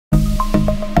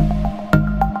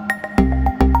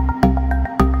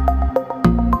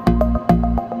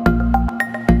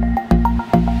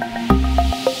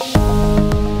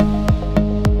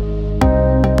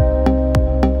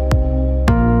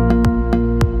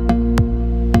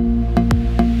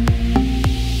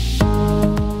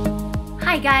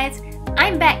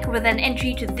I'm back with an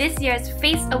entry to this year's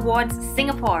Face Awards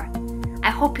Singapore. I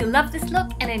hope you love this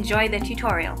look and enjoy the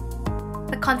tutorial.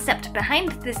 The concept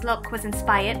behind this look was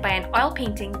inspired by an oil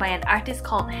painting by an artist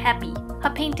called Happy.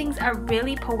 Her paintings are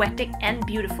really poetic and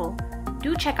beautiful.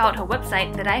 Do check out her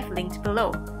website that I've linked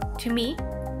below. To me,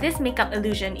 this makeup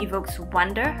illusion evokes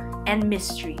wonder and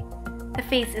mystery. The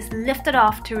face is lifted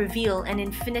off to reveal an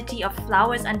infinity of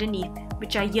flowers underneath,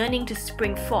 which are yearning to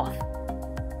spring forth.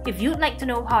 If you'd like to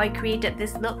know how I created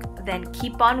this look, then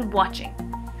keep on watching.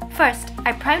 First,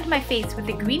 I primed my face with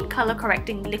the green color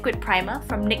correcting liquid primer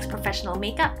from NYX Professional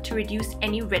Makeup to reduce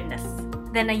any redness.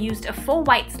 Then I used a Faux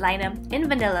Whites liner in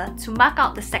vanilla to mark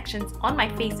out the sections on my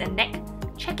face and neck,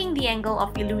 checking the angle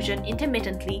of illusion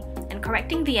intermittently and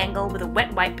correcting the angle with a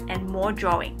wet wipe and more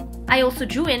drawing. I also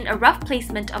drew in a rough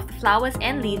placement of the flowers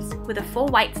and leaves with a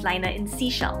Faux Whites liner in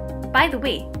Seashell. By the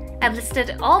way, I've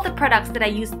listed all the products that I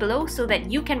used below so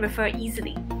that you can refer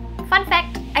easily. Fun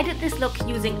fact, I did this look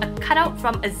using a cutout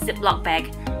from a Ziploc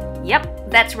bag. Yep,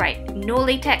 that's right, no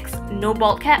latex, no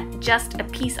bald cap, just a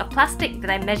piece of plastic that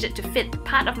I measured to fit the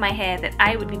part of my hair that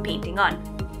I would be painting on.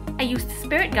 I used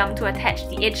spirit gum to attach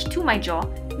the edge to my jaw,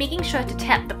 making sure to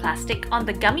tap the plastic on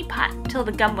the gummy part till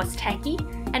the gum was tacky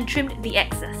and trimmed the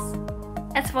excess.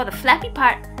 As for the flappy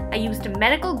part, I used a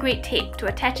medical grade tape to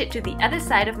attach it to the other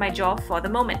side of my jaw for the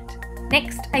moment.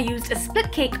 Next, I used a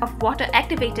split cake of water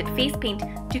activated face paint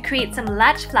to create some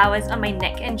large flowers on my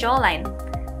neck and jawline.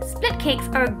 Split cakes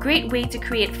are a great way to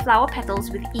create flower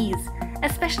petals with ease,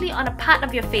 especially on a part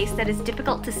of your face that is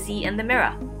difficult to see in the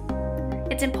mirror.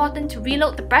 It's important to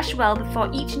reload the brush well before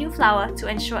each new flower to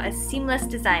ensure a seamless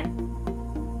design.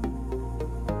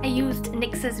 I used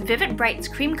NYX's Vivid Brights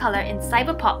cream color in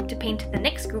Cyberpop to paint the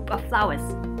next group of flowers.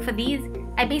 For these,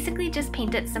 I basically just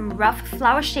painted some rough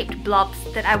flower-shaped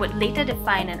blobs that I would later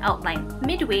define and outline.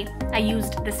 Midway, I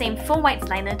used the same Faux Whites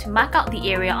liner to mark out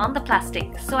the area on the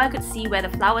plastic so I could see where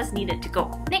the flowers needed to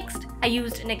go. Next, I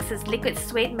used NYX's Liquid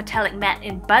Suede Metallic Matte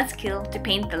in Buzzkill to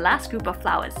paint the last group of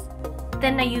flowers.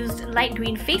 Then I used light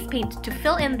green face paint to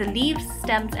fill in the leaves,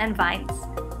 stems, and vines.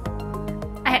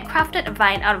 I had crafted a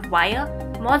vine out of wire,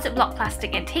 more Ziploc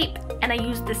plastic and tape, and I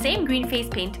used the same green face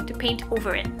paint to paint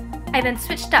over it. I then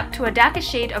switched up to a darker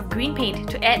shade of green paint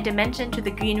to add dimension to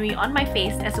the greenery on my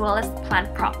face as well as the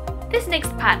plant prop. This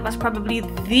next part was probably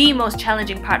the most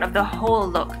challenging part of the whole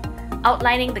look,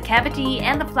 outlining the cavity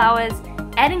and the flowers,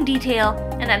 adding detail,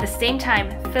 and at the same time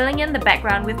filling in the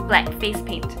background with black face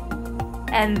paint.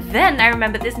 And then I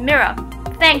remembered this mirror.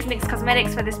 Thanks NYX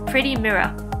Cosmetics for this pretty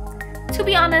mirror. To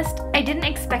be honest, I didn't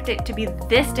expect it to be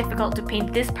this difficult to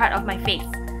paint this part of my face,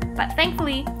 but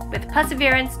thankfully, with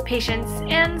perseverance, patience,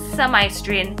 and some eye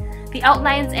strain, the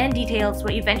outlines and details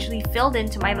were eventually filled in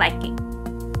to my liking.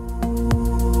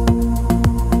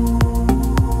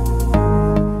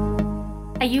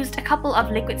 I used a couple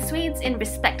of liquid suedes in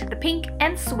Respect the Pink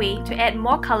and Suede to add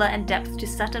more color and depth to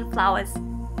certain flowers.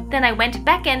 Then I went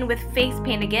back in with face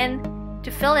paint again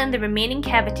to fill in the remaining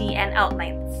cavity and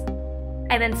outlines.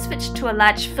 I then switched to a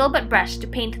large filbert brush to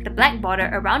paint the black border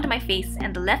around my face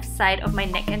and the left side of my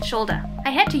neck and shoulder. I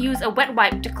had to use a wet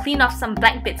wipe to clean off some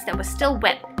black bits that were still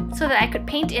wet so that I could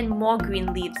paint in more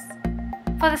green leaves.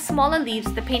 For the smaller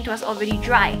leaves, the paint was already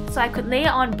dry, so I could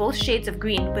layer on both shades of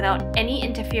green without any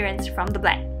interference from the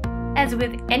black. As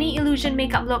with any illusion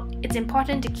makeup look, it's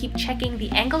important to keep checking the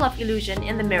angle of illusion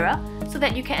in the mirror so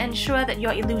that you can ensure that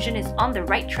your illusion is on the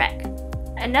right track.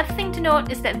 Another thing to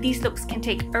note is that these looks can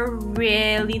take a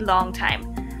really long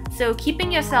time, so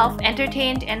keeping yourself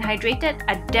entertained and hydrated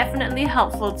are definitely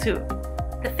helpful too.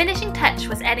 The finishing touch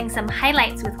was adding some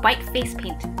highlights with white face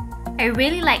paint. I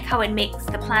really like how it makes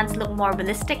the plants look more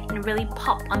realistic and really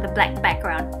pop on the black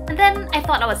background. And then I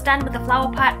thought I was done with the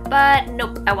flower part, but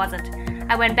nope, I wasn't.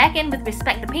 I went back in with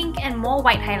Respect the Pink and more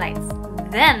white highlights.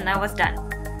 Then I was done.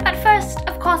 But first,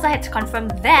 of course I had to confirm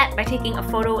that by taking a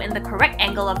photo in the correct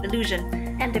angle of illusion.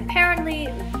 And apparently,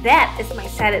 that is my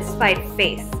satisfied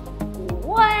face.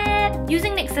 What?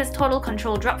 Using NYX's Total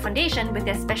Control Drop Foundation with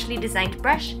their specially designed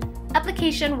brush,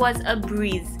 application was a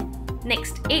breeze.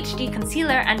 Next, HD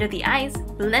Concealer under the eyes,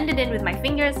 blended in with my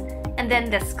fingers, and then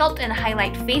the Sculpt and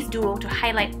Highlight Face Duo to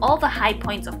highlight all the high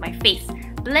points of my face,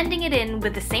 blending it in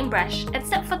with the same brush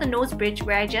except for the nose bridge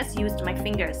where I just used my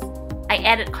fingers. I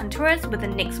added contours with the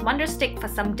NYX Wonder Stick for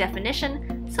some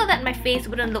definition so that my face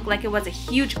wouldn't look like it was a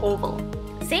huge oval.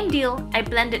 Same deal, I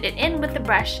blended it in with the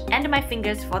brush and my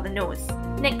fingers for the nose.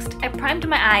 Next, I primed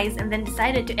my eyes and then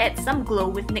decided to add some glow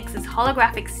with NYX's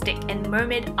Holographic Stick and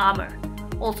Mermaid Armor,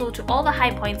 also to all the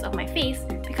high points of my face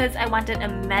because I wanted a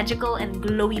magical and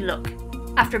glowy look.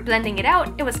 After blending it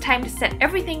out, it was time to set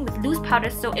everything with loose powder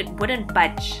so it wouldn't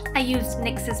budge. I used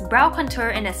NYX's brow contour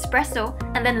in Espresso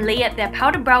and then layered their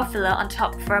powder brow filler on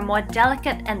top for a more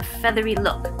delicate and feathery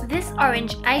look. This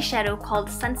orange eyeshadow called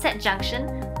Sunset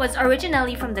Junction was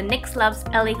originally from the NYX Loves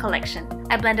LA collection.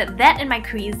 I blended that in my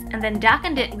crease and then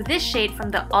darkened it with this shade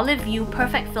from the Olive View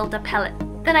Perfect Filter palette.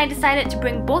 Then I decided to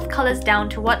bring both colors down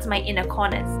towards my inner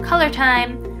corners. Color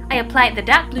time! I applied the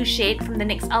dark blue shade from the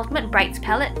NYX Ultimate Brights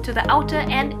palette to the outer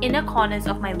and inner corners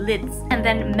of my lids, and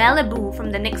then Malibu from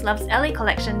the NYX Loves LA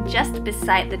collection just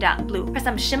beside the dark blue. For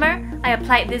some shimmer, I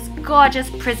applied this gorgeous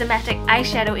Prismatic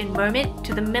eyeshadow in Mermaid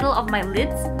to the middle of my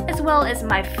lids, as well as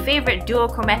my favorite duo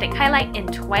chromatic highlight in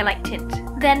Twilight Tint.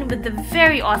 Then with the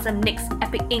very awesome NYX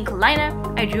Epic Ink liner,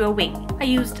 I drew a wing. I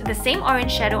used the same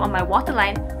orange shadow on my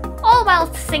waterline, all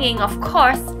while singing of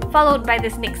course, followed by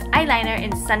this NYX eyeliner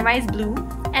in Sunrise Blue,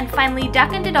 and finally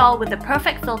darkened it all with the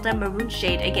Perfect Filter maroon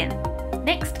shade again.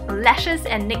 Next, lashes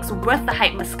and NYX Worth the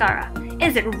Hype mascara.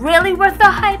 Is it really worth the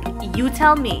hype? You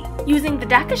tell me. Using the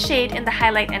darkest shade in the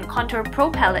Highlight and Contour Pro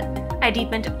palette, I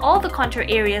deepened all the contour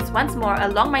areas once more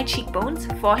along my cheekbones,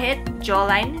 forehead,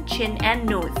 jawline, chin, and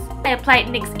nose. I applied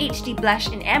NYX HD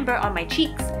blush in Amber on my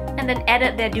cheeks, and then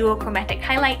added their duo chromatic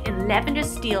highlight in Lavender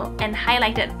Steel and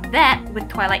highlighted that with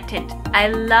Twilight Tint. I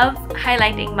love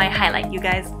highlighting my highlight, you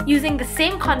guys. Using the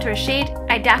same contour shade,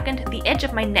 I darkened the edge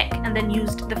of my neck and then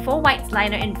used the Faux Whites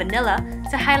liner in Vanilla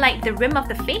to highlight the rim of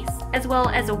the face, as well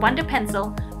as a Wonder pencil,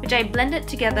 which I blended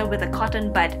together with a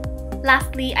cotton bud.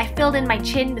 Lastly, I filled in my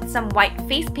chin with some white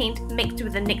face paint mixed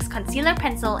with the NYX concealer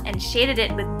pencil and shaded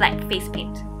it with black face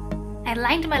paint. I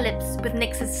lined my lips with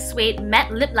NYX's Suede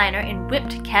matte lip liner in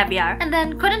Whipped Caviar and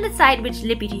then couldn't decide which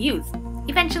lippy to use.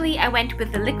 Eventually, I went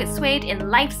with the liquid suede in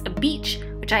Life's a Beach,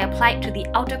 which I applied to the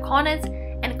outer corners,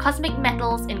 and Cosmic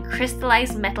Metals in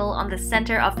Crystallized Metal on the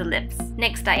center of the lips.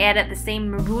 Next, I added the same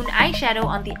maroon eyeshadow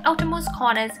on the outermost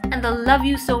corners and the Love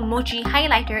You So Mochi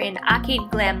highlighter in Arcade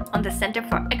Glam on the center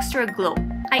for extra glow.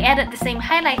 I added the same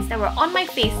highlights that were on my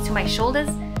face to my shoulders,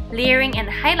 layering and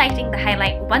highlighting the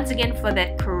highlight once again for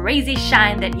that crazy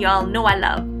shine that y'all know I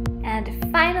love.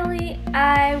 And finally,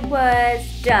 I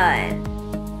was done.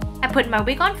 I put my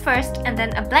wig on first and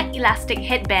then a black elastic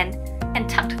headband and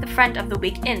tucked the front of the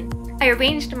wig in. I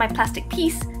arranged my plastic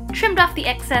piece, trimmed off the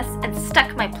excess, and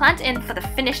stuck my plant in for the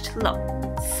finished look.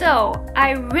 So,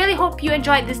 I really hope you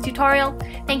enjoyed this tutorial.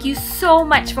 Thank you so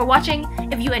much for watching.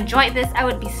 If you enjoyed this, I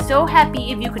would be so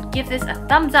happy if you could give this a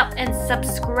thumbs up and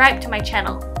subscribe to my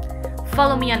channel.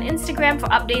 Follow me on Instagram for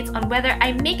updates on whether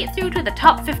I make it through to the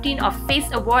top 15 of Face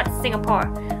Awards Singapore.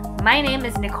 My name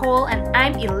is Nicole and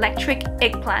I'm Electric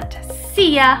Eggplant.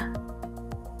 See ya!